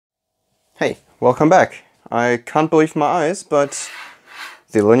Hey, welcome back. I can't believe my eyes, but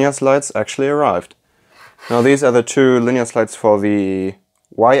the linear slides actually arrived. Now these are the two linear slides for the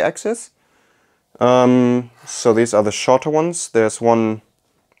y-axis. So these are the shorter ones. There's one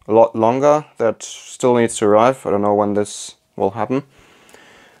a lot longer that still needs to arrive. I don't know when this will happen.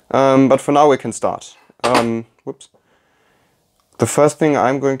 But for now we can start. Whoops. The first thing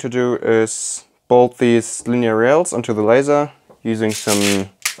I'm going to do is bolt these linear rails onto the laser using some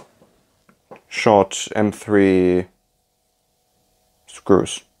short M3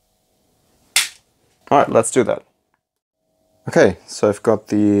 screws. Alright, let's do that. Okay, so I've got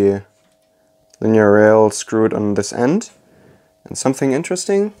the linear rail screwed on this end. And something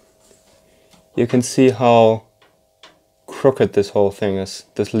interesting, you can see how crooked this whole thing is,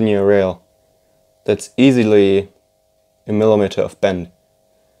 this linear rail. That's easily a millimeter of bend.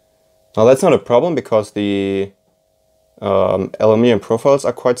 Now that's not a problem because the aluminum profiles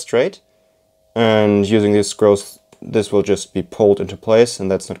are quite straight. And using these screws, this will just be pulled into place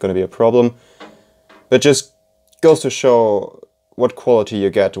and that's not going to be a problem. It just goes to show what quality you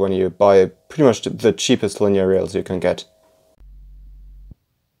get when you buy pretty much the cheapest linear rails you can get.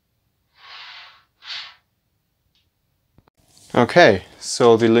 Okay,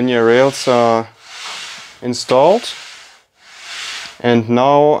 so the linear rails are installed. And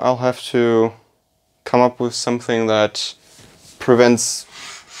now I'll have to come up with something that prevents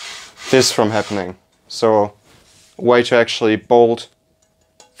this from happening. So a way to actually bolt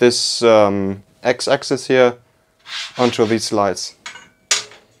this x-axis here onto these slides.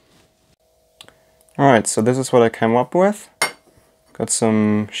 Alright, so this is what I came up with. Got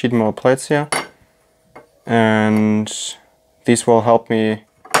some sheet metal plates here. And these will help me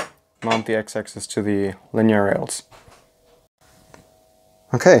mount the x-axis to the linear rails.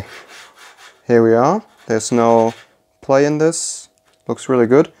 Okay, here we are. There's no play in this. Looks really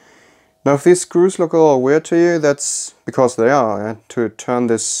good. Now if these screws look a little weird to you, that's because they are. I had to turn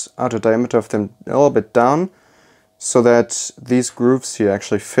this outer diameter of them a little bit down so that these grooves here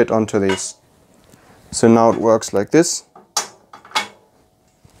actually fit onto these. So now it works like this.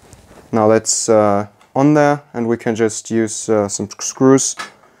 Now that's on there and we can just use some screws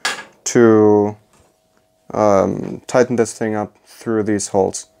to tighten this thing up through these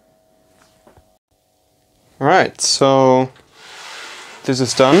holes. Alright, so this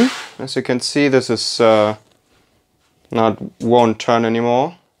is done. As you can see, this is won't turn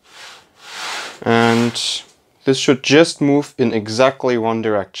anymore. And this should just move in exactly one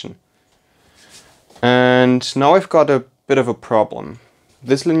direction. And now I've got a bit of a problem.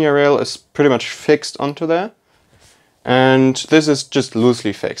 This linear rail is pretty much fixed onto there. And this is just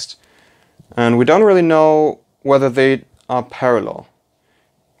loosely fixed. And we don't really know whether they are parallel.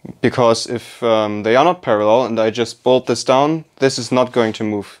 Because if they are not parallel and I just bolt this down, this is not going to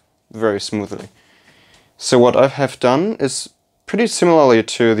move very smoothly. So what I have done is pretty similarly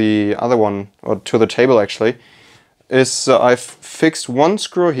to the other one, or to the table actually, is I've fixed one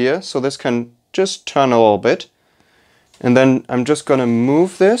screw here, so this can just turn a little bit. And then I'm just gonna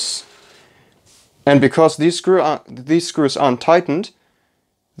move this. And because these screws aren't tightened,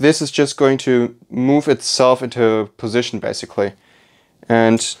 this is just going to move itself into position basically.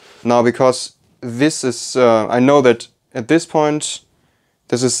 And now because this is, I know that at this point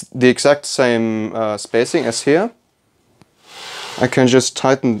this is the exact same spacing as here, I can just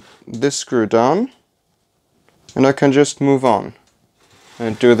tighten this screw down and I can just move on.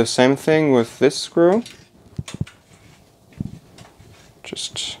 And do the same thing with this screw.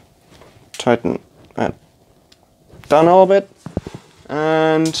 Just tighten that down a little bit.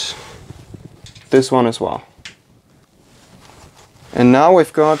 And this one as well. And now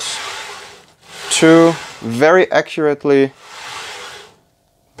we've got two very accurately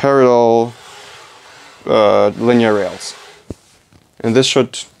parallel linear rails. And this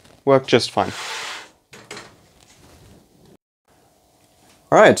should work just fine.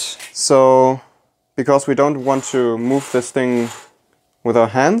 Alright, so because we don't want to move this thing with our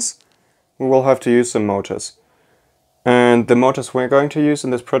hands, we will have to use some motors. And the motors we're going to use in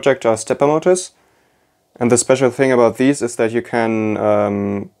this project are stepper motors. And the special thing about these is that you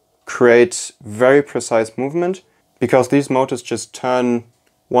can create very precise movement because these motors just turn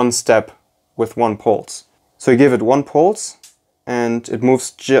one step with one pulse. So you give it one pulse and it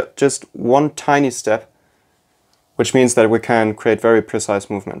moves just one tiny step, which means that we can create very precise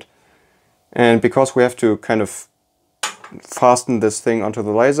movement. And because we have to kind of fasten this thing onto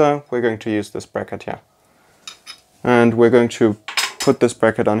the laser, we're going to use this bracket here. And we're going to put this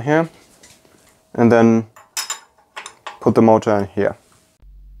bracket on here and then put the motor in here.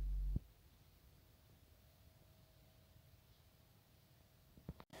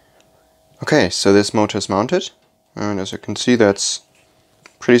 Okay, so this motor is mounted, and as you can see that's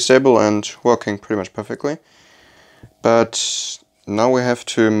pretty stable and working pretty much perfectly. But now we have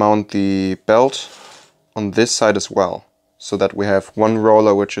to mount the belt on this side as well, so that we have one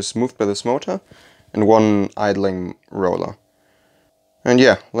roller which is moved by this motor and one idling roller. And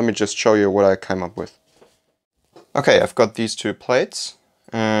yeah, let me just show you what I came up with. Okay, I've got these two plates,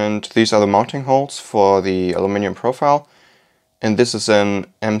 and these are the mounting holes for the aluminum profile, and this is an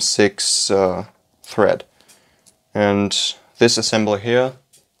M6 thread. And this assembly here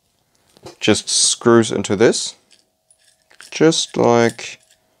just screws into this, just like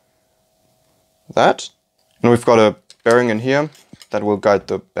that. And we've got a bearing in here that will guide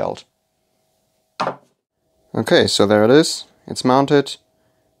the belt. Okay, so there it is. It's mounted.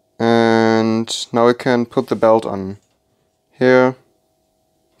 And now we can put the belt on here,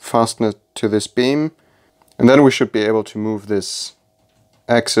 fasten it to this beam, and then we should be able to move this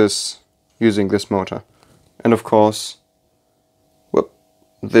axis using this motor. And of course, whoop,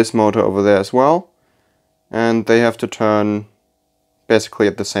 this motor over there as well. And they have to turn basically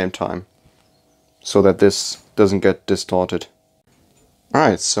at the same time, so that this doesn't get distorted.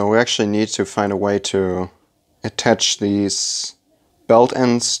 Alright, so we actually need to find a way to attach these belt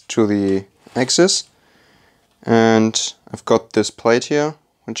ends to the axis. And I've got this plate here,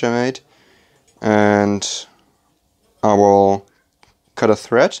 which I made. And I will cut a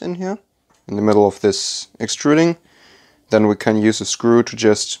thread in here, in the middle of this extruding. Then we can use a screw to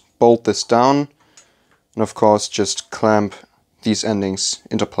just bolt this down. And of course just clamp these endings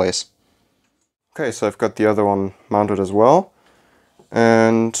into place. Okay, so I've got the other one mounted as well.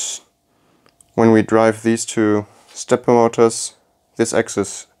 And when we drive these two stepper motors, this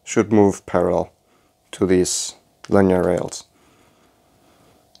axis should move parallel to these linear rails.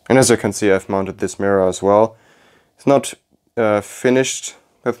 And as you can see, I've mounted this mirror as well. It's not finished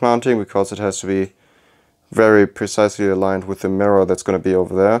with mounting because it has to be very precisely aligned with the mirror that's going to be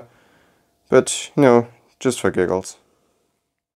over there. But, you know, just for giggles.